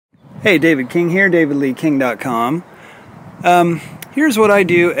Hey, David King here, davidleeking.com. Here's what I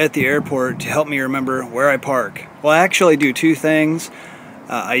do at the airport to help me remember where I park. Well, I actually do two things.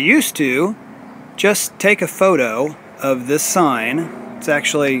 I used to just take a photo of this sign. It's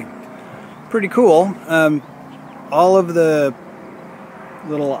actually pretty cool. All of the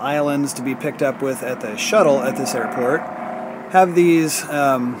little islands to be picked up with at the shuttle at this airport have these,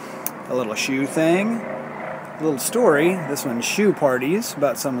 a little shoe thing, a little story. This one's Shoe Parties,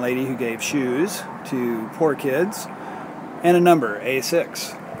 about some lady who gave shoes to poor kids, and a number,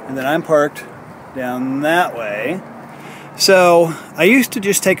 A6. And then I'm parked down that way. So I used to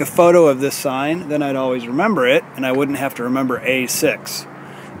just take a photo of this sign, then I'd always remember it, and I wouldn't have to remember A6.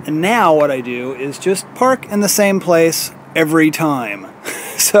 And now what I do is just park in the same place every time.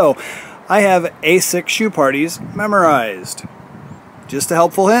 So I have A6 Shoe Parties memorized. Just a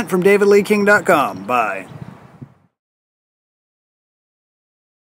helpful hint from davidleeking.com. Bye.